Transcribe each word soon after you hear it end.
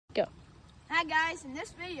Hi guys, in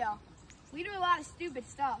this video, we do a lot of stupid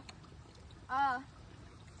stuff.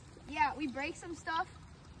 Yeah, we break some stuff,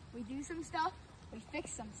 we do some stuff, we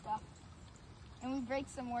fix some stuff, and we break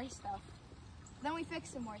some more stuff. Then we fix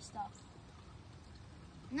some more stuff.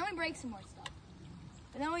 And then we break some more stuff.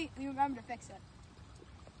 And then we remember to fix it.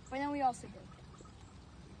 But then we also break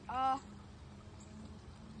it.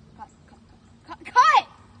 Cut!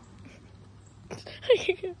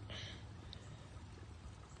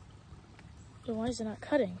 Then why is it not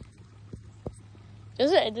cutting?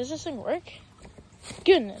 Does this thing work?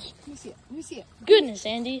 Goodness. Let me see it. Goodness,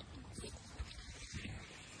 Andy.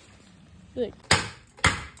 Look.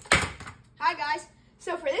 Hi guys.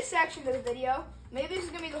 So for this section of the video, maybe this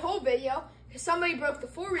is gonna be the whole video, because somebody broke the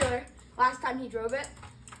four-wheeler last time he drove it.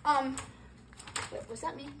 Wait, what's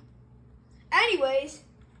that mean? Anyways,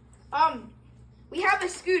 we have a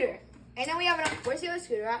scooter, and then we have another. Where's the other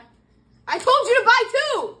scooter at? I told you to buy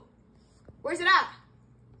two. Where's it at?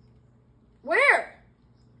 Where?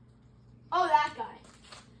 Oh, that guy.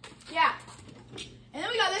 Yeah. And then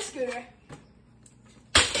we got this scooter.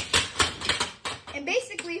 And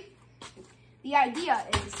basically, the idea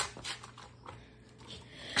is...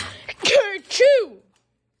 Choo!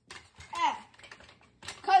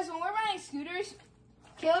 Because when we're running scooters,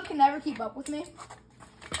 Caleb can never keep up with me.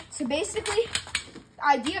 So basically, the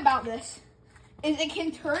idea about this is it can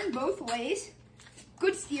turn both ways.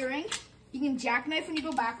 Good steering. You can jackknife when you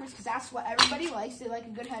go backwards, because that's what everybody likes. They like a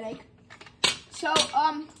good headache. So,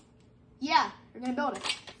 yeah, we're going to build it.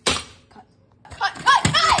 Cut. Cut, cut,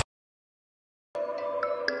 cut!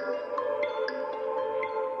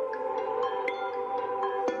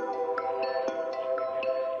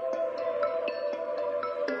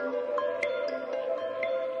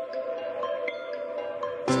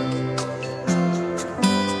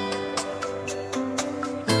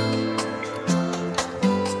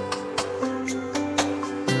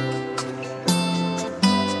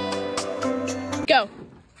 Go.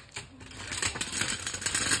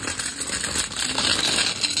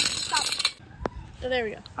 Stop. So there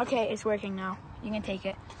we go. Okay, it's working now. You can take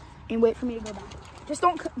it and wait for me to go back. Just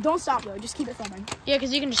don't stop though. Just keep it filming. Yeah,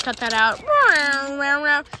 because you can just cut that out.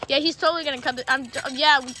 Yeah, he's totally gonna cut it.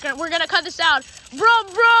 Yeah, we're gonna cut this out. Brum.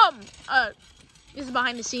 This is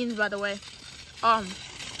behind the scenes, by the way.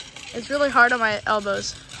 It's really hard on my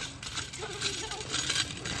elbows.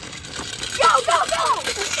 Go!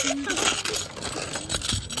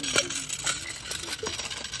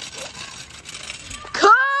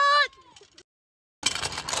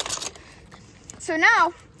 So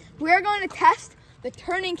now, we're going to test the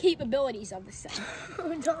turning capabilities of this thing.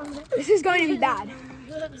 This is going to be bad.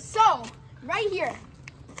 So, right here,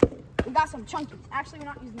 we got some chunkies. Actually, we're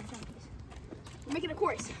not using the chunkies. We're making a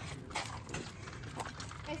course.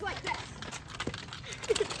 It's like this.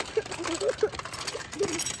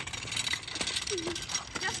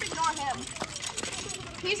 Just ignore him.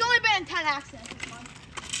 He's only been in 10 accidents this month.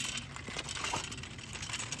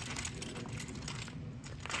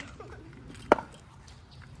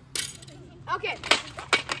 Okay,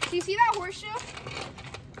 so you see that horseshoe?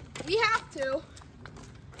 We have to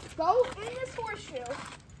go in this horseshoe,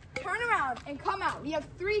 turn around, and come out. We have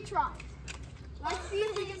 3 tries. Let's see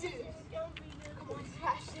if we can do this. Come on,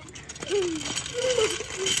 Sebastian. Just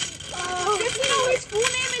so you know, his full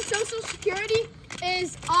name and social security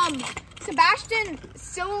is Sebastian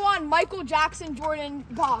Silouan Michael Jackson Jordan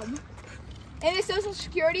Bob. And his social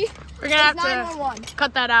security We're gonna have 911. to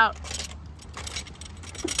cut that out.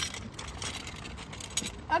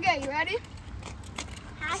 Okay, you ready?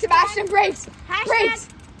 Sebastian, brakes. Brakes.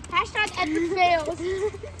 Hashtag epic fails.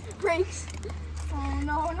 Brakes. Oh,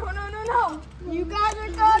 no. You guys are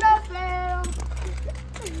gonna fail.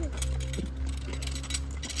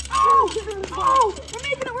 Oh, we're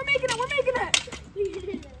making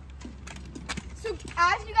it. So,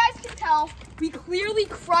 as you guys can tell, we clearly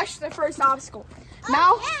crushed the first obstacle.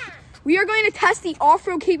 Now, we are going to test the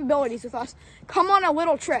off-road capabilities with us. Come on a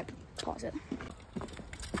little trip. Pause it.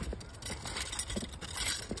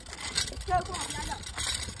 Go, come on, now go.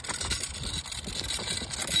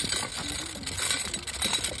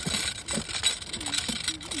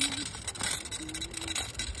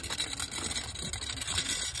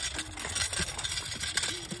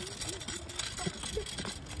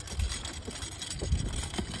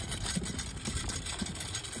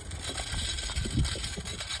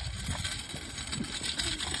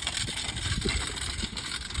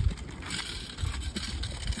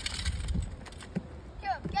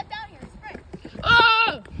 Get down here, sprint.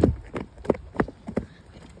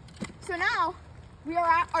 So now, we are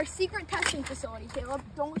at our secret testing facility, Caleb.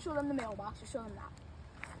 Don't show them the mailbox, just show them that.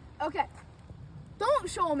 Okay. Don't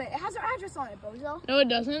show them it. It has our address on it, bozo. No, it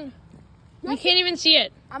doesn't. You Yes, can't even see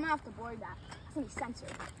it. I'm gonna have to board that. It's gonna be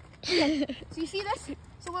censored. Okay, so you see this?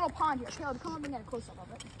 It's a little pond here. Caleb, come up and get a close up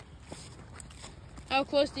of it. How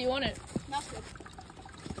close do you want it? Nothing.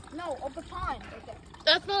 No, of the pond right there.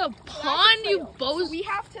 That's not a So that's pond, a you trail. bozo. So we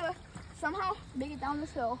have to somehow make it down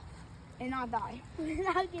this hill and not die.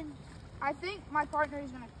 I think my partner is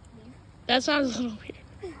gonna leave. That sounds a little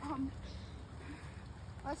weird.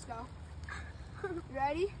 Let's go.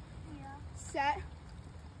 Ready? Yeah. Set.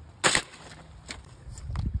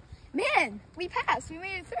 Man, we passed. We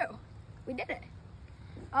made it through. We did it.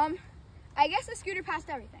 I guess the scooter passed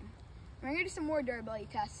everything. We're gonna do some more durability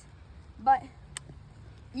tests, but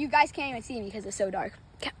you guys can't even see me because it's so dark.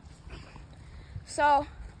 So,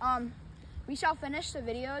 we shall finish the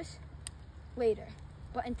videos later.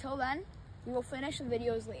 But until then, we will finish the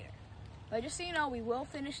videos later. But just so you know, we will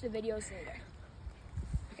finish the videos later.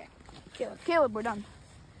 Okay, Caleb, we're done.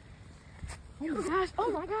 Oh my gosh,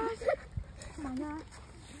 oh my gosh. Oh my god.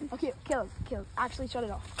 Okay, Caleb, actually shut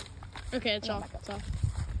it off. Okay, it's off. It's off.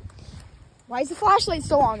 Why is the flashlight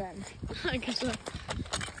still on then? I guess so. Okay,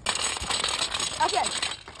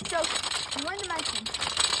 so I wanted to mention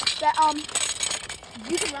that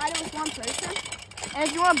you can ride it with one person, and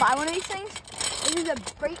if you want to buy one of these things, this is a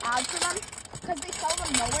great ad for them because they sell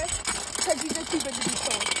them nowhere because these are too good to be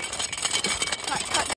sold. Cut.